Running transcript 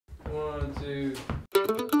1, 2.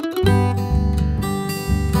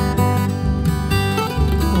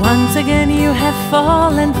 Once again you have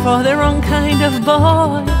fallen for the wrong kind of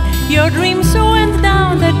boy. Your dreams went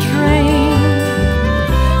down the drain.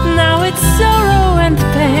 Now it's sorrow and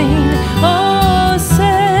pain. Oh,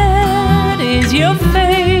 sad is your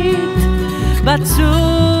fate, but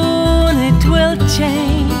soon it will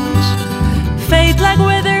change. Fate, like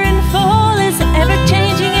weather in fall, is ever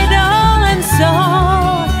changing it all, and so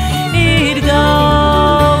it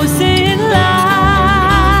goes in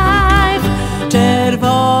life.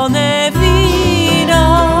 Czerwone Vino,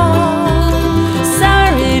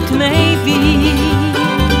 sour it may be,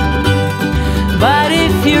 but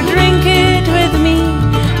if you drink it with me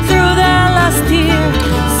through the last year,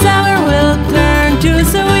 sour will turn to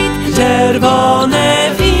sweet.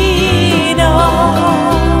 Czerwone Vino,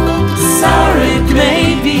 sour it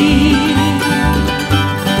may be,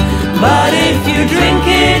 but if you drink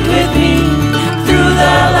it with me through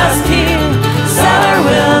the last year, sour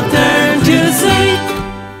will turn to sweet.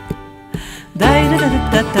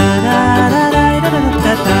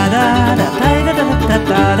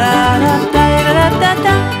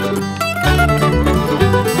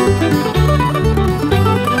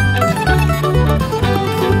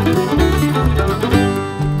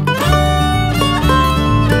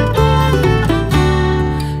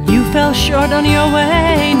 You fell short on your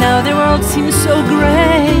way, now the world seems so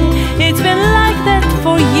gray. It's been like that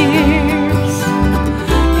for years,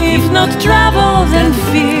 if not troubles and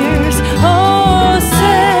fears. Oh,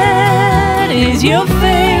 sad is your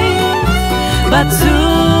fate, but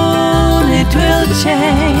soon it will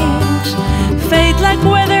change. Fate, like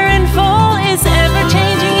weather in fall, is ever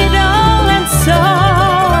changing it all, and so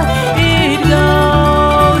it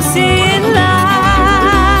goes in life.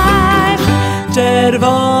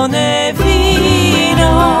 Czerwone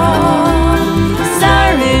Vino,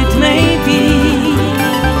 sour it may be,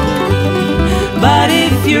 but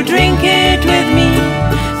if you drink it with me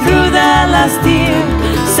through the last year,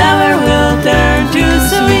 sour will turn to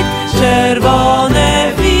sweet.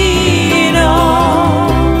 Czerwone Vino,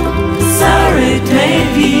 sour it may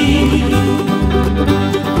be,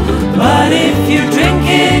 but if you drink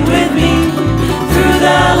it with me through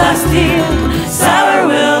the last year, sour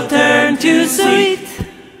will turn to sweet.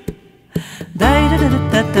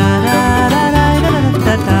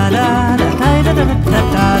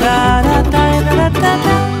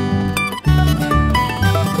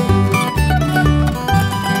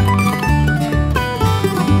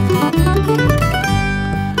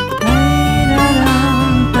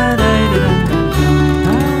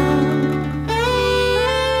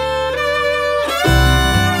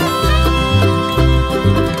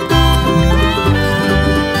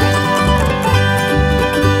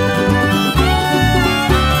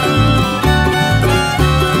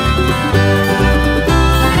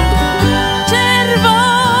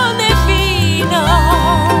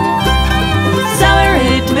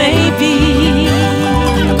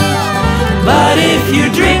 But if you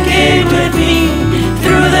drink it with me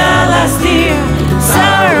through the last year,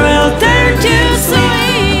 sour will turn to sweet.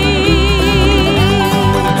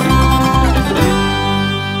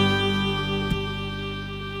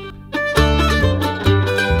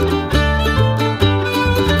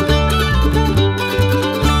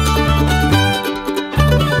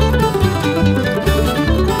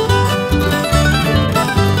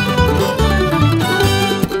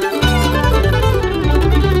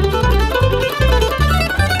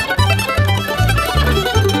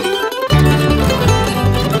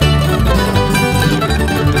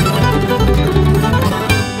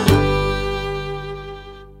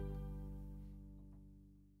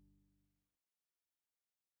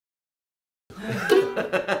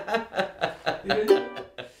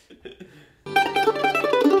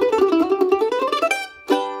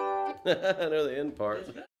 I know the end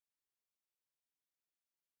part.